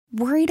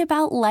Worried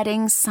about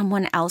letting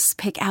someone else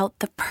pick out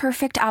the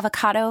perfect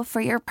avocado for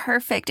your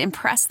perfect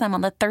impress them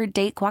on the third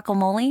date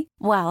guacamole?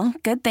 Well,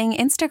 good thing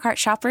Instacart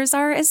shoppers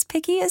are as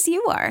picky as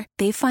you are.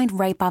 They find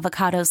ripe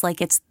avocados like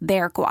it's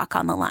their guac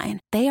on the line.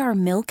 They are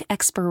milk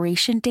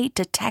expiration date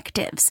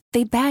detectives.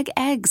 They bag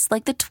eggs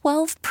like the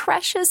 12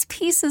 precious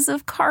pieces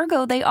of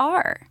cargo they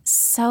are.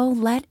 So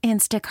let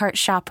Instacart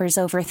shoppers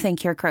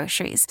overthink your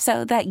groceries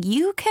so that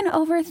you can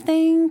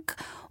overthink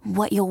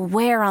what you'll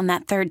wear on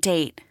that third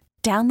date.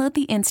 Download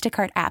the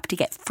Instacart app to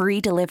get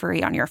free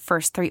delivery on your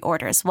first 3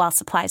 orders while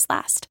supplies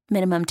last.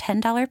 Minimum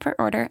 $10 per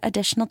order.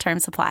 Additional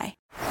terms apply.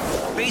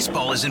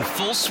 Baseball is in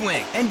full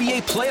swing.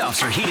 NBA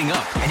playoffs are heating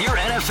up, and your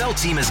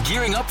NFL team is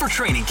gearing up for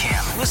training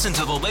camp. Listen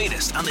to the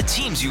latest on the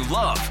teams you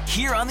love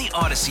here on the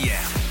Odyssey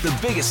app. The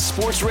biggest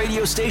sports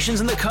radio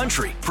stations in the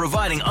country,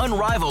 providing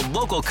unrivaled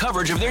local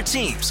coverage of their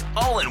teams,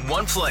 all in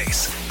one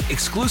place.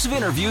 Exclusive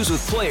interviews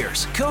with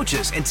players,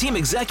 coaches, and team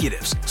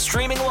executives,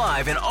 streaming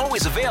live and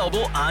always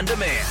available on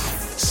demand.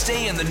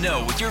 Stay in the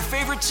know with your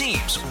favorite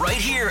teams right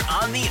here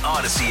on the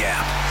Odyssey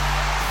app.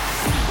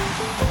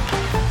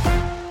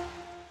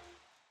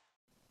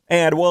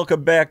 And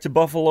welcome back to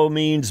Buffalo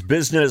Means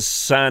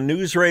Business on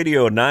News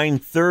Radio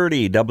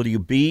 930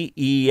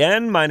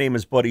 WBEN. My name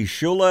is Buddy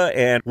Shula,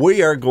 and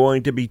we are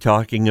going to be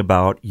talking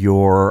about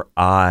your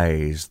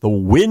eyes, the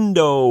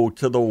window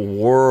to the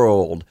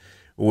world,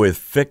 with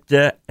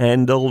Fichte,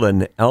 Endel,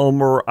 and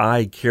Elmer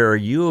Eye Care.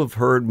 You have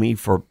heard me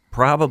for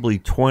probably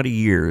 20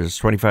 years,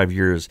 25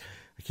 years.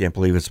 I can't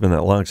believe it's been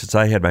that long since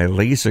I had my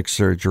LASIK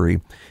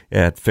surgery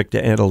at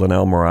Fichte, Endel, and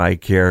Elmer Eye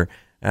Care.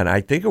 And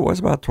I think it was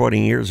about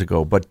 20 years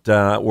ago. But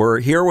we're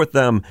here with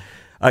them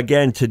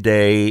again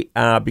today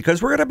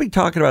because we're going to be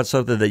talking about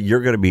something that you're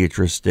going to be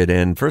interested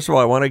in. First of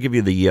all, I want to give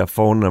you the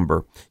phone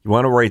number. You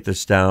want to write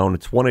this down.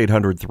 It's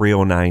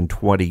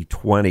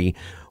 1-800-309-2020.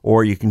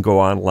 Or you can go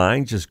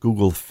online. Just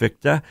Google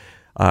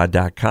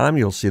Fichte.com.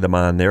 You'll see them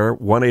on there.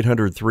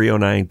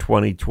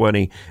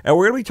 1-800-309-2020. And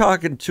we're going to be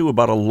talking, too,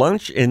 about a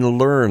lunch and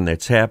learn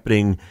that's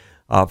happening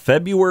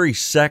February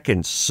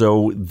 2nd,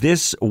 so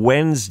this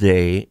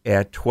Wednesday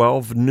at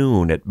 12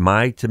 noon at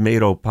My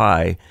Tomato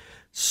Pie.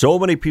 So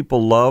many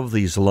people love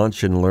these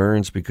lunch and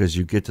learns because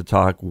you get to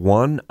talk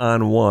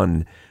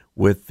one-on-one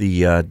with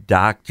the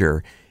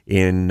doctor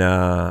and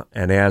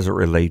as it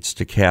relates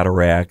to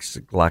cataracts,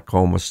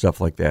 glaucoma,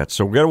 stuff like that.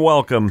 So we're going to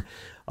welcome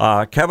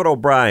Kevin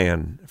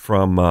O'Brien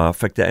from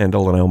Fichte,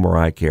 Endel, and Elmer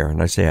Eye Care.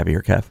 Nice to have you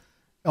here, Kev.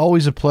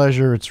 Always a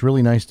pleasure. It's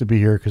really nice to be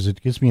here because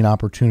it gives me an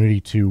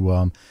opportunity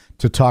to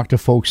talk to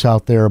folks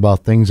out there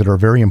about things that are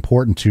very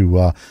important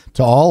to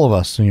all of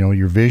us. You know,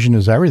 your vision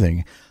is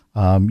everything.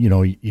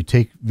 You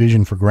take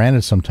vision for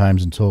granted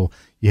sometimes until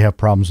you have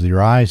problems with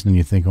your eyes, and then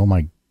you think, oh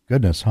my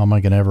goodness, how am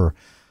I going to ever,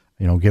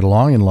 get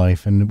along in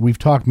life? And we've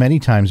talked many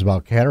times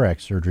about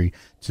cataract surgery.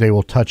 Today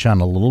we'll touch on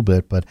a little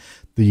bit, but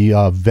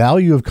the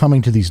value of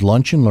coming to these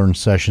lunch and learn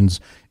sessions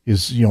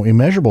is,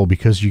 immeasurable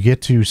because you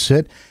get to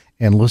sit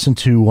and listen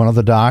to one of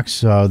the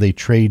docs. They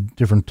trade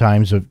different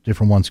times of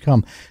different ones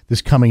come.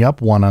 This coming up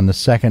one on the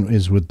 2nd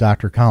is with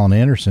Dr. Colin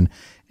Anderson.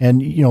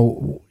 And,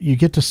 you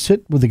get to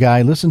sit with the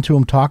guy, listen to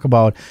him talk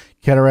about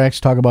cataracts,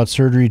 talk about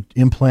surgery,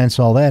 implants,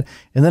 all that,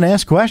 and then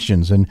ask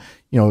questions. And,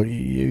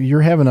 you're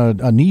having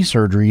a knee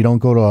surgery. You don't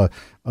go to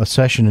a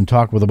session and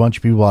talk with a bunch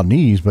of people about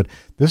knees, but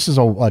this is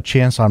a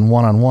chance on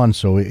one-on-one.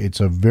 So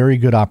it's a very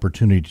good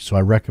opportunity. So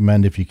I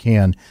recommend, if you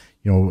can,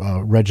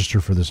 register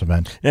for this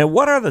event. And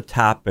what are the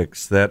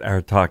topics that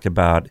are talked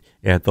about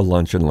at the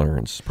Lunch and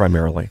Learns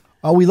primarily?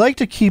 We like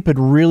to keep it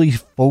really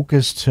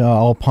focused,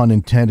 all pun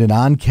intended,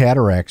 on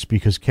cataracts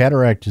because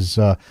cataract is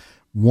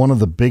one of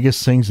the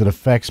biggest things that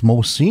affects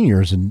most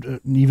seniors. And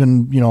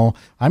even,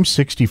 I'm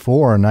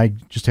 64 and I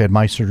just had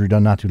my surgery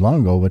done not too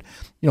long ago, but,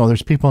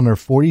 there's people in their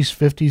 40s,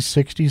 50s,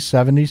 60s,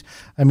 70s.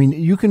 I mean,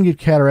 you can get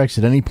cataracts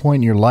at any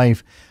point in your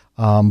life,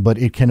 but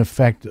it can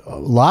affect a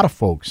lot of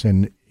folks.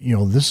 And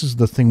this is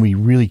the thing we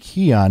really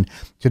key on.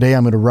 Today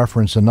I'm going to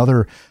reference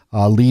another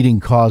leading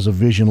cause of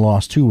vision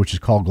loss too, which is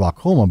called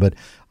glaucoma, but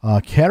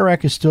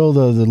cataract is still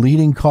the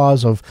leading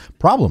cause of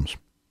problems.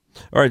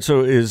 All right,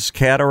 so is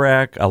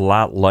cataract a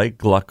lot like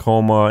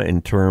glaucoma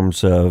in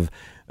terms of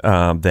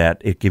that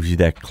it gives you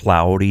that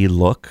cloudy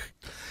look?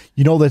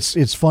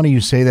 It's funny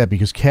you say that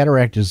because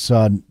cataract is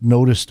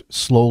noticed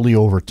slowly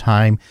over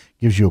time,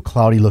 gives you a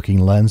cloudy looking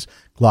lens.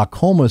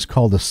 Glaucoma is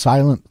called the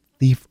silent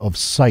thief of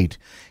sight.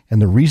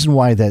 And the reason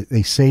why that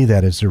they say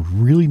that is there are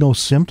really no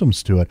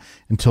symptoms to it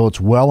until it's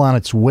well on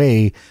its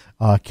way.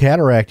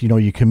 Cataract,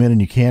 you come in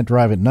and you can't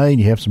drive at night, and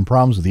you have some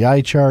problems with the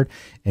eye chart,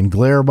 and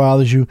glare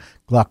bothers you.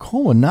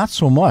 Glaucoma, not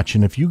so much.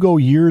 And if you go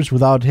years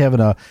without having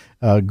a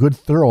good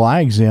thorough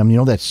eye exam,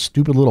 that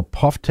stupid little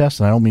puff test,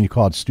 and I don't mean to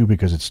call it stupid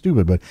because it's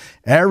stupid, but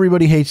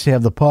everybody hates to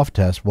have the puff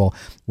test. Well,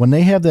 when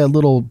they have that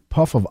little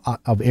puff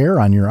of air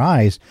on your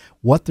eyes,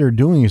 what they're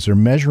doing is they're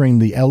measuring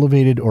the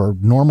elevated or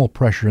normal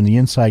pressure in the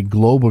inside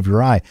globe of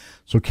your eye.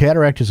 So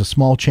cataract is a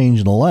small change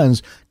in the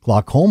lens.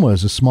 Glaucoma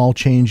is a small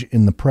change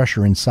in the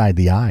pressure inside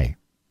the eye.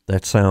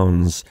 That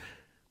sounds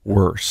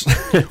worse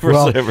for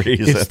some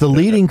reason. It's the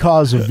leading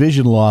cause of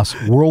vision loss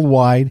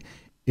worldwide.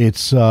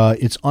 It's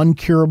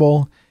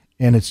uncurable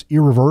and it's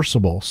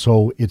irreversible.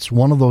 So it's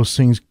one of those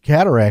things.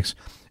 Cataracts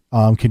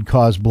can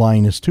cause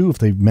blindness too if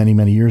they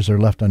many years are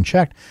left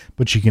unchecked.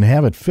 But you can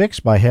have it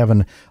fixed by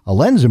having a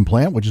lens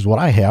implant, which is what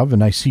I have,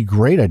 and I see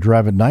great. I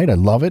drive at night. I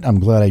love it. I'm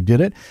glad I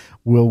did it.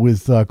 Well,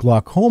 with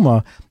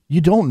glaucoma, you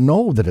don't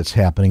know that it's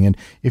happening, and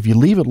if you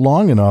leave it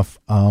long enough,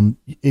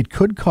 it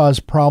could cause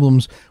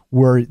problems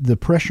where the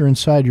pressure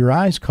inside your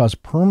eyes cause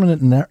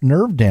permanent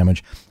nerve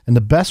damage. And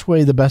the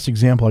best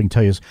example I can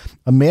tell you is,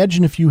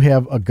 imagine if you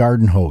have a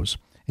garden hose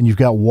and you've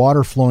got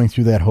water flowing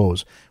through that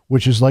hose,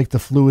 which is like the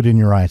fluid in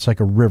your eye. It's like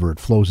a river. It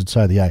flows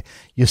inside the eye.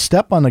 You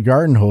step on the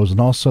garden hose and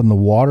all of a sudden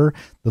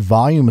the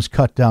volume is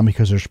cut down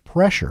because there's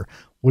pressure.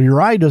 Well,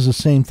 your eye does the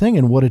same thing,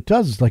 and what it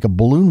does is like a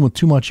balloon with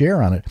too much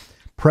air on it.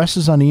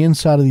 Presses on the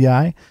inside of the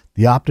eye,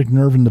 the optic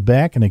nerve in the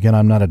back, and again,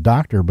 I'm not a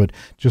doctor, but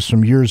just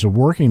from years of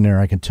working there,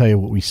 I can tell you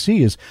what we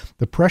see is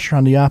the pressure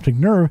on the optic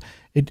nerve,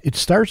 it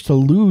starts to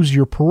lose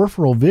your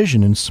peripheral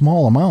vision in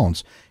small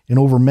amounts. And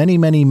over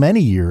many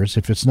years,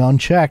 if it's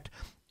unchecked,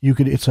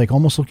 it's like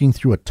almost looking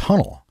through a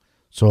tunnel.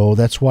 So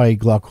that's why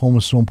glaucoma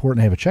is so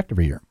important to have it checked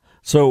every year.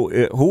 So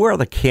who are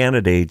the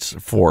candidates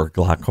for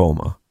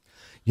glaucoma?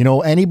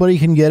 Anybody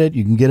can get it.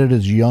 You can get it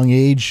at a young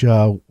age.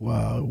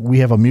 We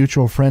have a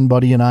mutual friend,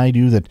 Buddy and I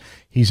do, that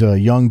he's a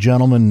young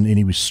gentleman, and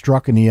he was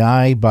struck in the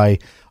eye by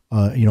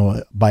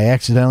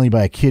accidentally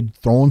by a kid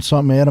throwing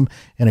something at him,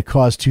 and it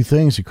caused two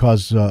things. It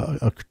caused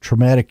a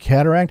traumatic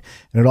cataract,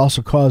 and it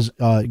also caused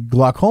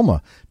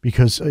glaucoma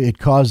because it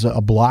caused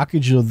a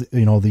blockage of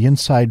the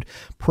inside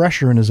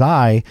pressure in his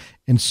eye.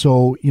 And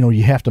so,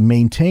 you have to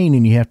maintain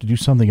and you have to do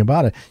something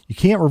about it. You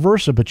can't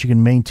reverse it, but you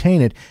can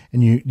maintain it.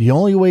 And the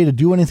only way to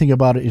do anything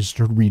about it is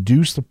to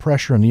reduce the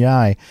pressure in the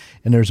eye.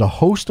 And there's a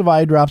host of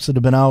eye drops that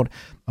have been out.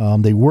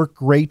 They work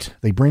great.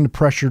 They bring the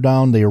pressure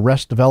down. They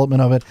arrest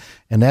development of it.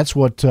 And that's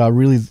what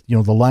really,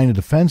 the line of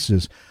defense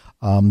is.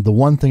 The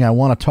one thing I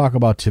want to talk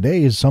about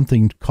today is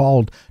something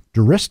called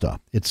Durysta.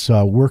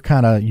 We're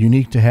kind of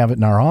unique to have it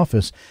in our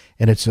office,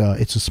 and it's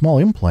a small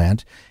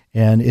implant.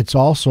 And it's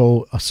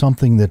also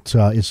something that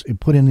is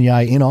put in the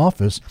eye in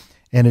office,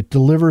 and it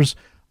delivers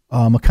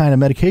a kind of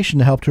medication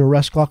to help to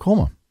arrest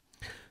glaucoma.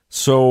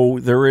 So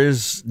there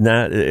is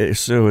not.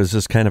 So is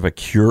this kind of a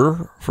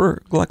cure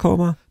for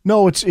glaucoma?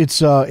 No,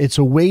 it's a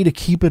way to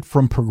keep it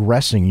from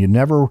progressing. You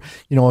never,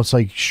 it's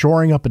like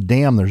shoring up a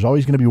dam. There's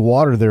always going to be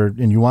water there,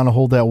 and you want to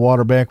hold that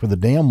water back with a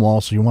dam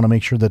wall. So you want to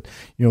make sure that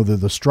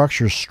the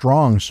structure is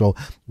strong. So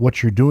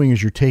what you're doing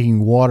is you're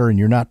taking water, and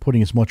you're not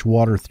putting as much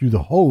water through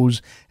the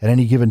hose at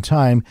any given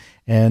time,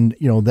 and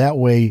that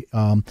way.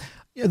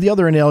 The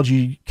other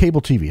analogy,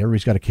 cable TV.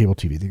 Everybody's got a cable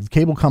TV. The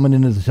cable coming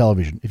into the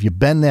television. If you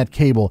bend that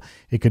cable,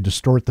 it could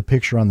distort the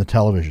picture on the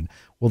television.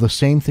 Well, the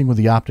same thing with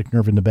the optic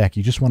nerve in the back.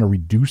 You just want to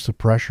reduce the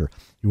pressure.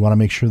 You want to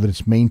make sure that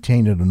it's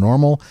maintained at a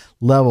normal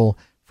level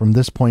from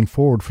this point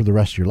forward for the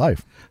rest of your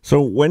life.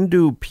 So when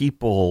do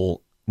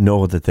people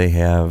know that they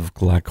have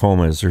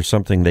glaucoma? Is there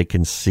something they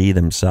can see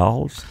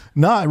themselves?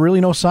 No,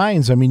 really no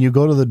signs. I mean, you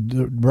go to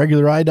the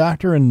regular eye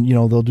doctor and,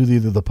 they'll do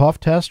either the puff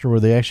test or where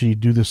they actually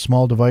do this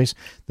small device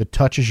that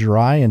touches your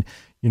eye and,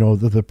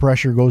 the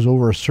pressure goes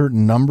over a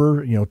certain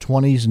number,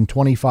 20s and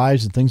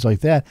 25s and things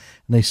like that.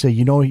 And they say,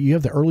 you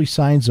have the early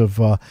signs of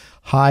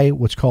high,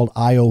 what's called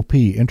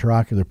IOP,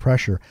 intraocular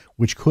pressure,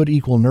 which could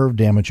equal nerve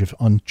damage if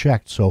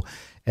unchecked. So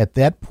at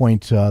that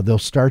point, they'll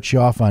start you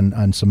off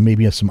on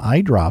some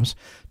eye drops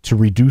to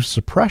reduce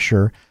the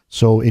pressure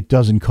so it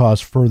doesn't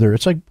cause further.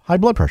 It's like high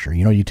blood pressure.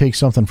 You take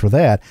something for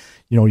that.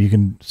 You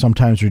can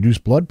sometimes reduce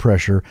blood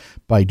pressure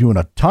by doing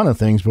a ton of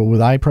things, but with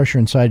eye pressure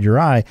inside your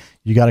eye,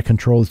 you got to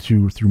control it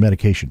through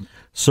medication.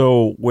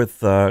 So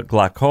with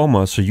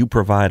glaucoma, so you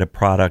provide a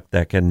product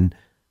that can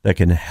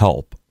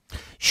help.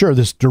 Sure.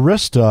 This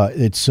Durysta,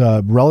 it's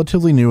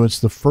relatively new. It's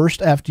the first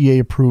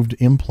FDA-approved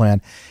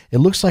implant. It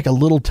looks like a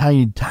little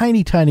tiny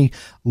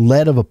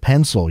lead of a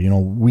pencil.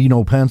 We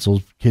know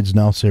pencils. Kids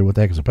now say, what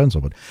the heck is a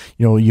pencil? But,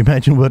 you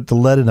imagine what the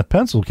lead in a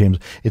pencil came.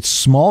 It's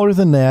smaller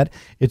than that.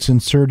 It's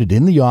inserted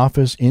in the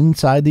office,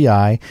 inside the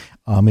eye.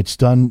 It's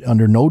done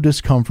under no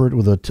discomfort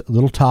with a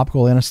little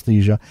topical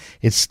anesthesia.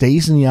 It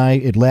stays in the eye.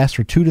 It lasts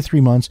for 2 to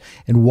 3 months.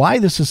 And why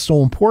this is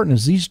so important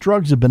is these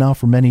drugs have been out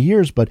for many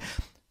years, but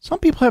some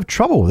people have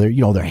trouble with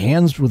their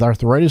hands with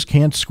arthritis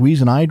can't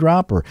squeeze an eye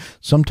drop, or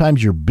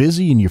sometimes you're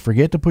busy and you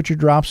forget to put your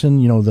drops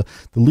in. The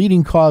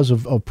leading cause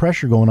of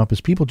pressure going up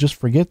is people just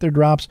forget their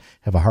drops,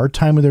 have a hard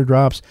time with their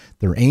drops.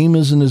 Their aim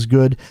isn't as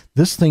good.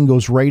 This thing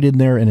goes right in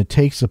there and it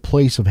takes the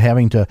place of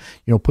having to,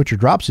 put your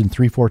drops in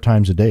 3-4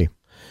 times a day.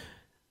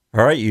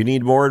 All right, you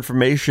need more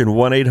information,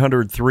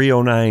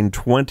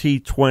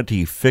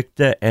 1-800-309-2020,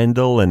 Fichte,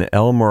 Endel, and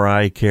Elmer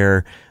Eye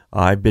Care.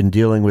 I've been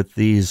dealing with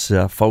these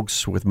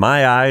folks with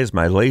my eyes,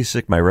 my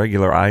LASIK, my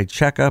regular eye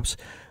checkups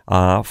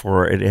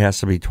for it has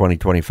to be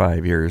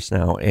 25 years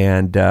now.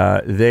 And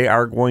they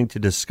are going to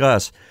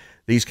discuss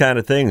these kind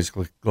of things,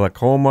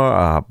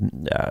 glaucoma,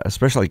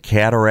 especially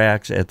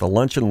cataracts at the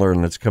Lunch and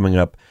Learn that's coming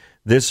up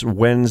this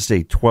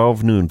Wednesday,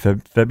 12 noon,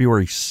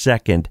 February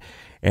 2nd.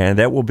 And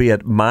that will be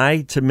at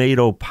My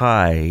Tomato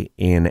Pie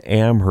in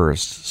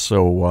Amherst.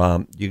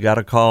 So you got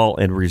to call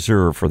and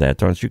reserve for that,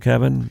 don't you,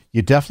 Kevin?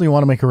 You definitely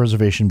want to make a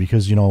reservation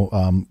because,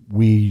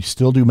 we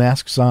still do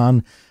masks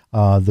on.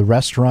 The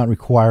restaurant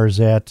requires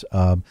that.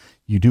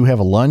 You do have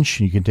a lunch.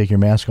 You can take your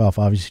mask off,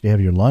 obviously, to have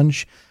your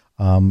lunch.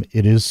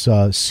 It is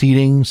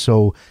seating,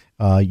 so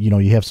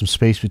you have some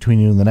space between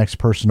you and the next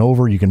person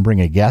over. You can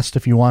bring a guest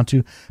if you want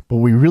to, but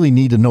we really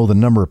need to know the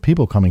number of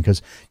people coming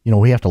because,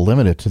 we have to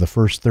limit it to the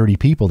first 30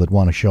 people that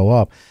want to show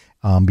up.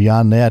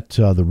 Beyond that,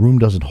 the room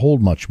doesn't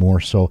hold much more.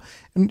 So,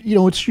 and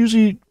it's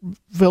usually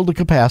filled to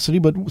capacity,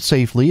 but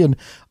safely. And,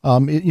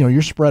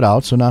 you're spread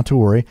out, so not to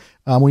worry.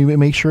 We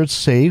make sure it's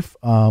safe.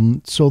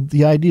 So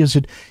the idea is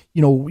that,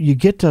 you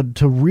get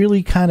to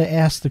really kind of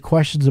ask the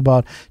questions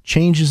about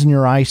changes in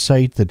your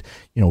eyesight that,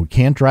 you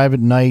can't drive at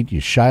night. You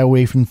shy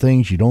away from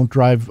things. You don't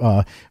drive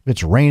if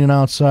it's raining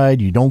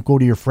outside. You don't go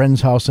to your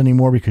friend's house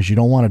anymore because you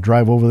don't want to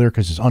drive over there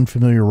because it's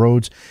unfamiliar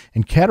roads.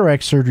 And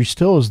cataract surgery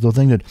still is the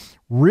thing that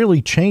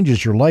really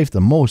changes your life the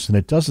most, and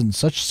it does it in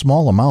such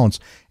small amounts,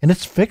 and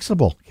it's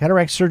fixable.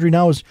 Cataract surgery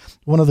now is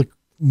one of the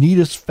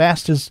neatest,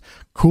 fastest,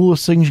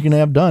 coolest things you can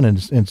have done,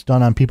 and it's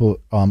done on people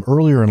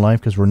earlier in life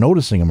because we're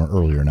noticing them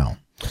earlier now.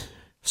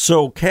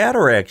 So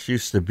cataracts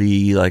used to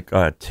be like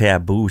a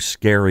taboo,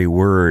 scary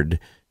word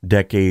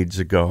decades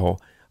ago.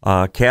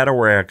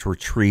 Cataracts were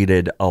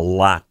treated a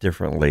lot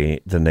differently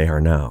than they are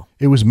now.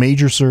 It was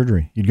major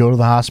surgery. You'd go to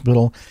the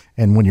hospital,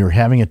 and when you're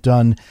having it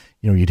done,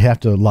 you'd have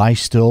to lie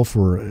still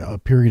for a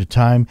period of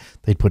time.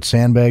 They'd put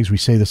sandbags, we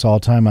say this all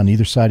the time, on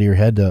either side of your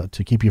head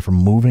to keep you from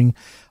moving.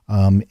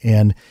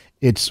 And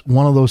it's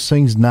one of those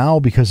things now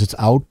because it's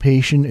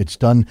outpatient. It's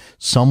done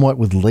somewhat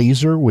with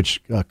laser,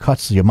 which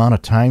cuts the amount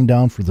of time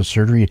down for the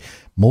surgery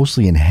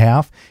mostly in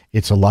half.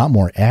 It's a lot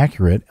more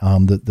accurate.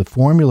 The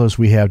formulas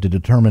we have to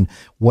determine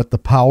what the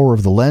power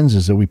of the lens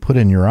is that we put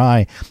in your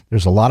eye,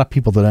 there's a lot of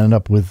people that end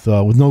up with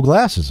no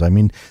glasses. I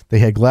mean, they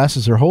had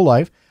glasses their whole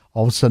life.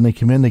 All of a sudden they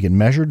come in, they get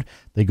measured,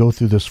 they go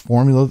through this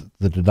formula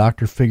that the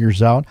doctor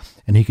figures out,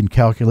 and he can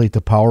calculate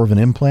the power of an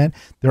implant.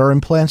 There are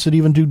implants that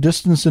even do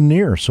distance and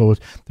near, so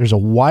there's a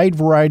wide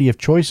variety of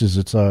choices.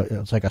 It's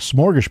like a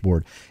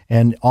smorgasbord,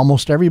 and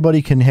almost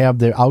everybody can have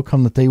the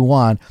outcome that they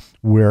want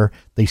where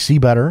they see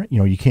better.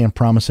 You can't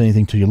promise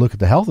anything till you look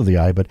at the health of the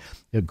eye, but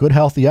a good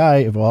healthy eye,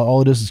 if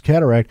all it is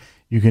cataract,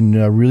 you can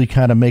really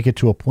kind of make it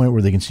to a point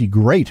where they can see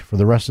great for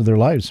the rest of their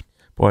lives.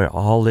 Boy,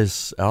 all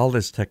this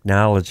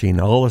technology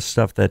and all this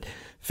stuff that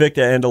Fichte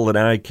Endl and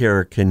Eye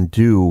Care can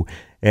do.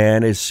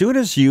 And as soon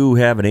as you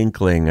have an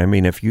inkling, I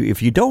mean, if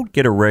you don't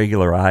get a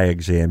regular eye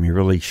exam, you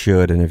really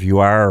should. And if you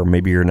are, or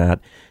maybe you're not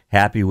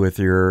happy with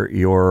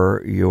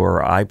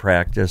your eye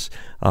practice,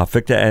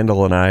 Fichte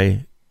Endl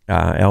and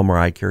Elmer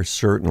Eye Care,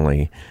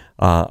 certainly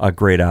a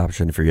great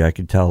option for you. I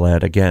can tell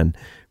that, again,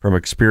 from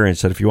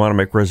experience, that if you want to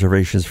make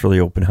reservations for the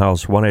open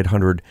house,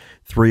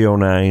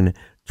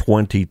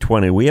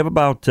 1-800-309-2020. We have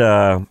about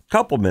a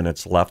couple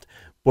minutes left,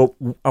 but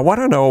I want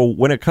to know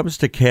when it comes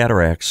to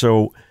cataracts.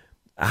 So,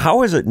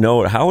 how is it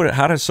known?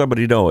 How does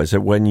somebody know? Is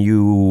it when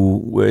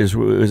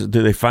do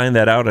they find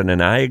that out in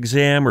an eye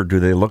exam, or do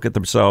they look at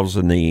themselves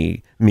in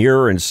the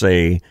mirror and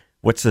say,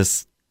 "What's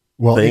this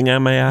thing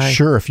on my eye?"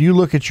 Sure. If you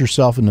look at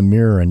yourself in the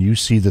mirror and you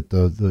see that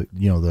the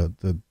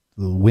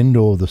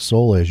window of the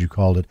soul, as you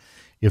called it,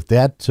 if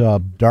that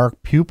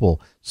dark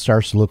pupil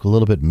starts to look a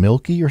little bit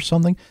milky or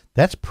something,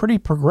 that's pretty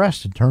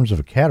progressed in terms of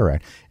a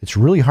cataract. It's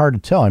really hard to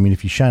tell. I mean,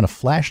 if you shine a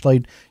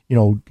flashlight,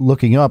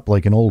 looking up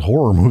like an old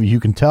horror movie, you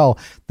can tell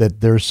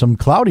that there's some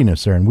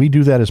cloudiness there. And we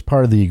do that as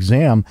part of the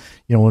exam.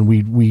 When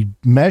we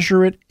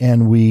measure it,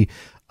 and we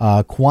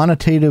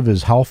quantitative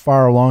is how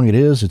far along it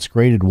is. It's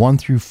graded 1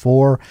 through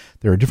 4.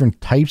 There are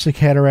different types of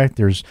cataract.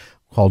 There's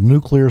called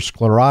nuclear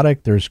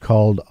sclerotic. There's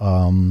called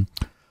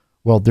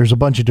there's a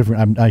bunch of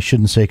different, I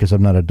shouldn't say because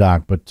I'm not a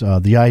doc, but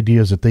the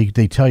idea is that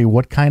they tell you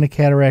what kind of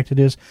cataract it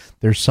is.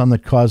 There's some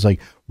that cause like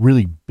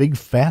really big,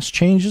 fast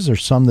changes.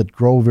 There's some that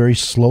grow very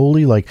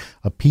slowly, like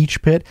a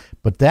peach pit.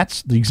 But the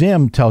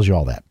exam tells you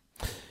all that.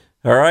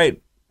 All right.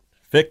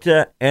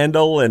 Fichte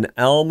Endl and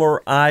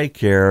Elmer Eye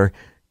Care.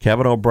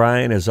 Kevin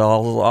O'Brien is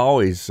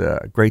always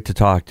great to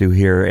talk to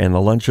here. And the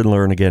Lunch and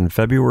Learn, again,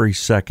 February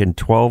 2nd,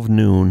 12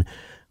 noon.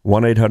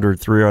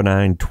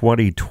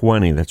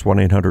 1-800-309-2020. That's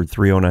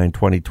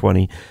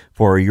 1-800-309-2020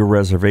 for your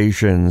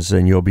reservations,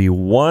 and you'll be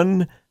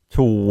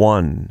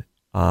 1-to-1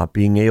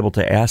 being able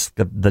to ask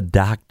the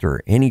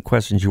doctor any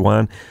questions you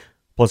want.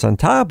 Plus, on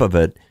top of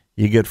it,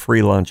 you get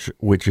free lunch,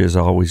 which is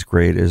always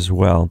great as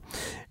well.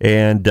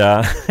 And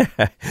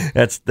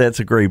that's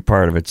a great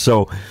part of it.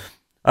 So,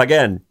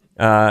 again,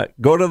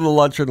 go to the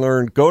Lunch and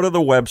Learn. Go to the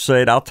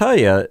website. I'll tell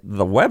you,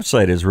 the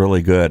website is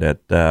really good.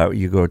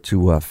 You go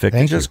to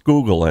Fichte. Just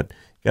Google it.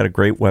 Got a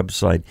great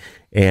website,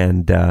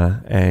 and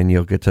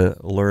you'll get to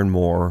learn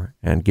more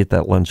and get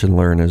that Lunch and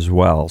Learn as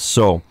well.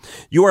 So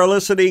you are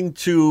listening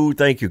to,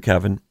 thank you,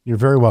 Kevin. You're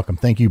very welcome.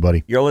 Thank you,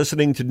 buddy. You're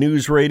listening to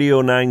News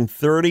Radio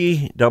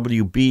 930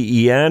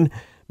 WBEN.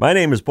 My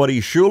name is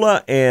Buddy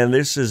Shula, and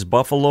this is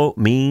Buffalo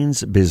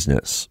Means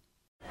Business.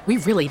 We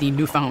really need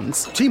new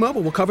phones.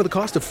 T-Mobile will cover the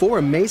cost of 4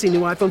 amazing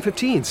new iPhone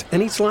 15s,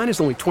 and each line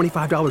is only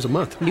 $25 a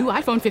month. New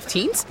iPhone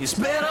 15s? It's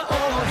better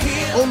over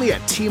here. Only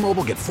at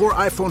T-Mobile, get 4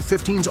 iPhone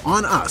 15s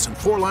on us and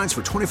 4 lines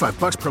for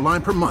 $25 per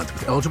line per month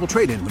with eligible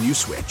trade-in when you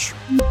switch.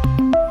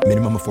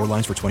 Minimum of 4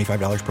 lines for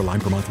 $25 per line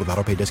per month with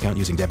autopay discount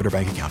using debit or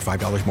bank account.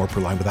 $5 more per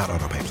line without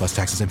autopay, plus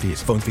taxes and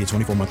fees. Phone fee at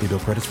 24 monthly bill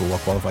credits for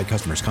well-qualified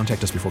customers.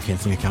 Contact us before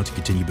canceling account to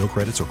continue bill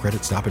credits or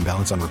credit stop and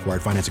balance on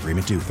required finance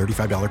agreement due.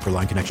 $35 per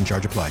line connection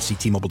charge applies. See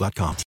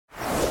T-Mobile.com.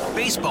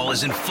 Baseball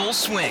is in full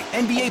swing.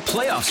 NBA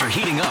playoffs are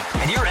heating up,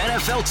 and your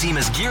NFL team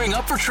is gearing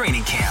up for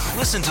training camp.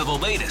 Listen to the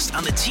latest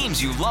on the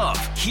teams you love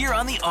here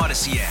on the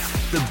Odyssey app.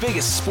 The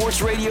biggest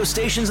sports radio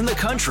stations in the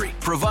country,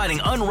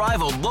 providing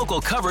unrivaled local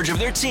coverage of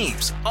their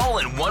teams, all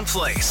in one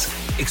place.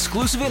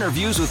 Exclusive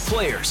interviews with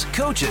players,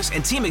 coaches,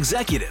 and team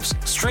executives,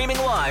 streaming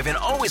live and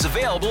always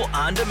available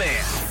on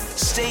demand.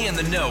 Stay in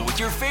the know with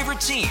your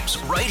favorite teams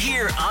right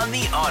here on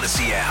the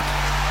Odyssey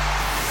app.